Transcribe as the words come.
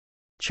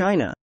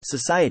China,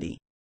 society.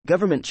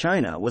 Government.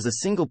 China was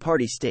a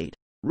single-party state,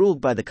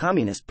 ruled by the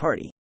Communist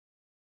Party.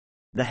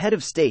 The head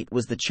of state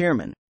was the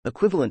chairman,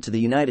 equivalent to the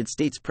United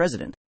States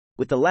president,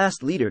 with the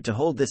last leader to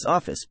hold this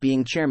office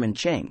being Chairman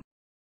Chang.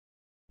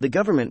 The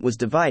government was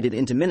divided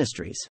into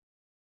ministries.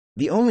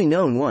 The only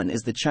known one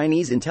is the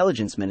Chinese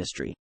Intelligence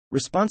Ministry,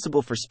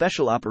 responsible for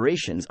special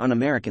operations on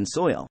American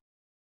soil.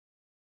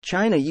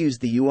 China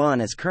used the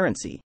yuan as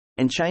currency,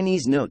 and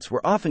Chinese notes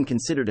were often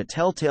considered a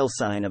telltale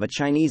sign of a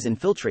Chinese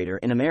infiltrator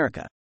in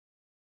America.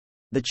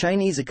 The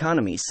Chinese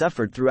economy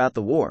suffered throughout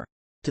the war,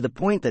 to the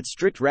point that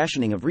strict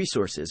rationing of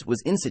resources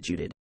was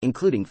instituted,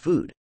 including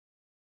food.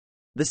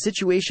 The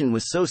situation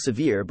was so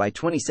severe by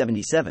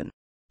 2077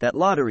 that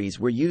lotteries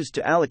were used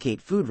to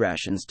allocate food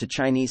rations to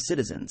Chinese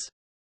citizens.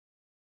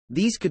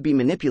 These could be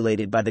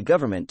manipulated by the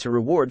government to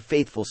reward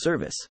faithful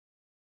service.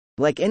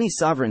 Like any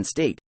sovereign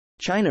state,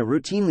 China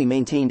routinely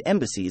maintained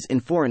embassies in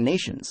foreign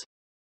nations.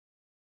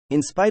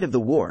 In spite of the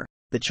war,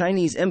 the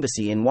Chinese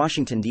embassy in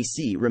Washington,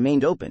 D.C.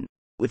 remained open,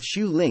 with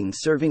Xu Ling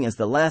serving as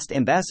the last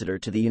ambassador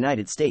to the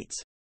United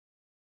States.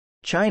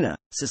 China,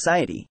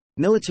 society,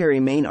 military.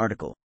 Main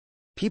article.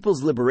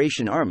 People's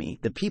Liberation Army.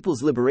 The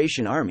People's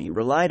Liberation Army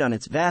relied on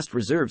its vast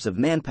reserves of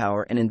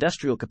manpower and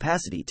industrial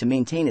capacity to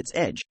maintain its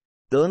edge,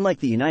 though unlike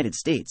the United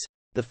States,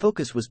 the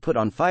focus was put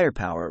on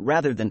firepower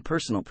rather than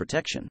personal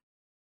protection.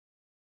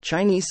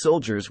 Chinese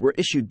soldiers were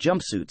issued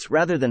jumpsuits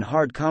rather than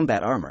hard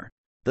combat armor,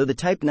 though the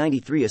Type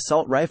 93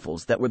 assault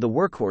rifles that were the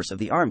workhorse of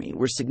the army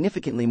were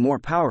significantly more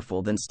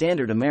powerful than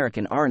standard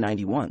American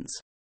R-91s.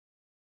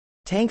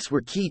 Tanks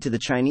were key to the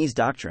Chinese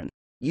doctrine,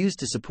 used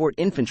to support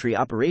infantry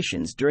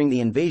operations during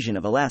the invasion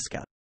of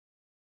Alaska.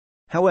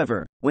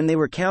 However, when they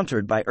were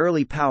countered by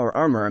early power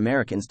armor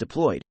Americans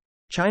deployed,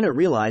 China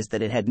realized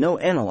that it had no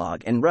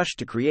analog and rushed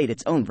to create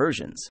its own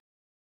versions.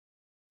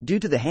 Due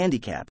to the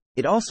handicap,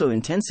 it also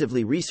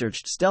intensively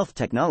researched stealth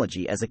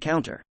technology as a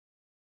counter.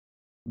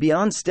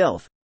 Beyond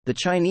stealth, the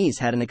Chinese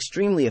had an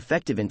extremely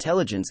effective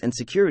intelligence and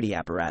security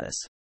apparatus.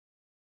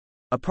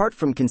 Apart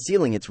from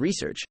concealing its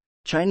research,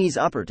 Chinese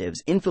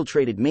operatives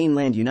infiltrated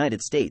mainland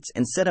United States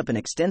and set up an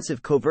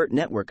extensive covert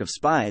network of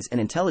spies and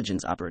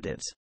intelligence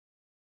operatives.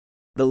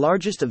 The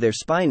largest of their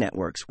spy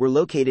networks were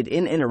located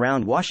in and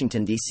around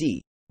Washington,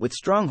 D.C., with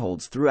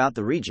strongholds throughout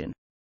the region.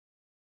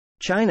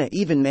 China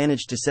even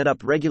managed to set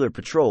up regular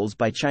patrols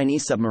by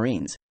Chinese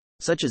submarines,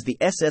 such as the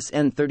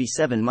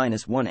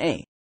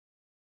SSN-37-1A.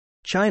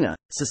 China,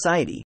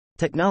 society,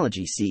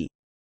 technology. C.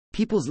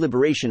 People's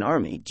Liberation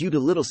Army. Due to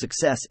little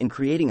success in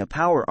creating a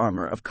power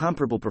armor of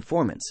comparable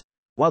performance,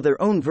 while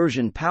their own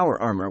version power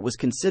armor was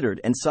considered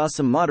and saw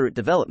some moderate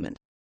development,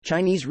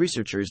 Chinese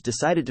researchers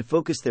decided to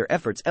focus their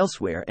efforts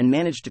elsewhere and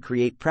managed to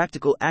create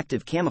practical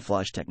active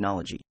camouflage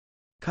technology,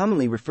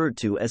 commonly referred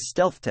to as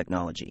stealth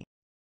technology.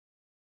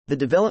 The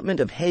development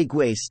of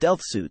He-Gui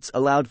stealth suits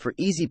allowed for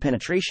easy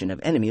penetration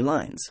of enemy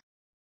lines.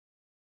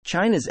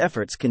 China's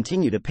efforts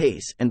continued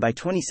apace and by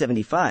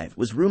 2075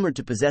 was rumored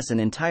to possess an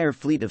entire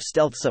fleet of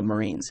stealth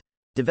submarines,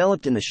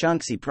 developed in the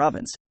Shaanxi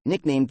province,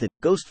 nicknamed the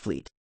Ghost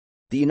Fleet.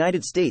 The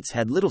United States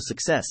had little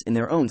success in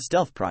their own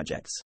stealth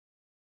projects.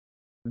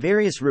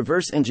 Various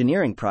reverse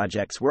engineering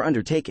projects were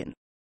undertaken.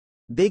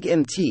 Big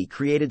MT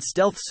created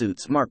stealth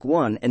suits Mark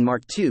I and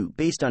Mark II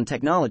based on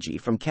technology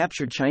from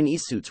captured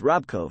Chinese suits.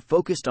 Robco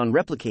focused on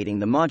replicating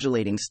the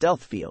modulating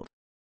stealth field.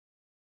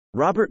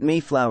 Robert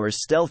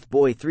Mayflower's Stealth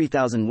Boy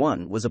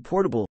 3001 was a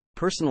portable,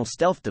 personal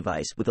stealth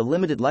device with a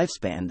limited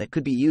lifespan that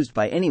could be used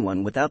by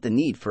anyone without the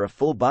need for a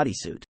full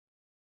bodysuit.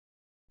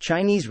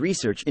 Chinese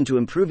research into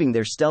improving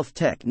their stealth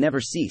tech never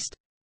ceased,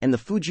 and the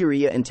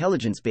Fujiria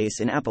intelligence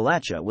base in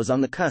Appalachia was on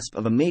the cusp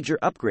of a major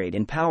upgrade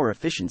in power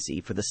efficiency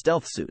for the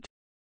stealth suit.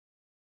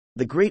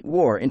 The Great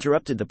War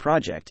interrupted the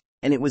project,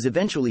 and it was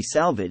eventually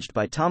salvaged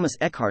by Thomas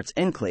Eckhart's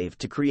Enclave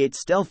to create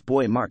Stealth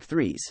Boy Mark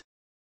IIIs.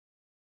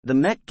 The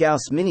Mech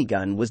Gauss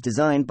minigun was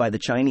designed by the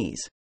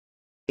Chinese.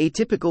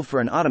 Atypical for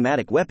an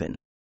automatic weapon,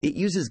 it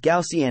uses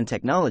Gaussian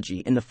technology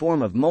in the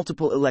form of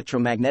multiple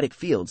electromagnetic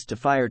fields to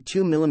fire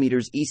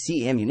 2mm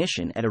EC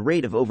ammunition at a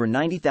rate of over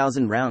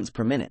 90,000 rounds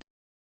per minute.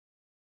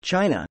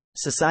 China,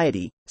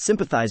 society,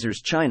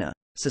 sympathizers. China,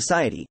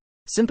 society,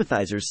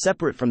 sympathizers.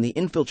 Separate from the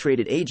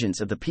infiltrated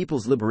agents of the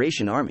People's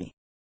Liberation Army,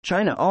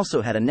 China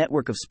also had a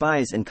network of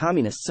spies and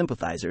communist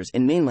sympathizers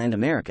in mainland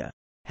America,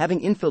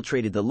 having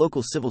infiltrated the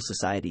local civil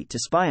society to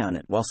spy on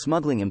it while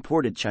smuggling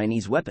imported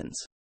Chinese weapons.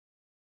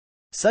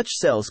 Such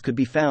cells could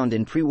be found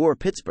in pre-war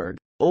Pittsburgh,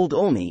 Old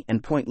Olney,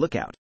 and Point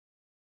Lookout.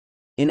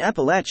 In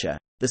Appalachia,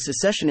 the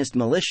secessionist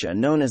militia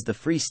known as the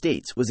Free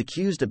States was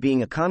accused of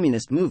being a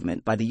communist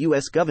movement by the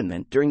U.S.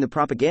 government during the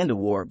propaganda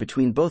war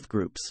between both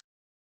groups.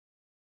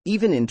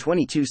 Even in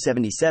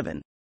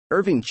 2277,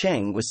 Irving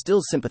Cheng was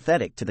still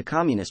sympathetic to the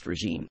communist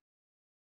regime.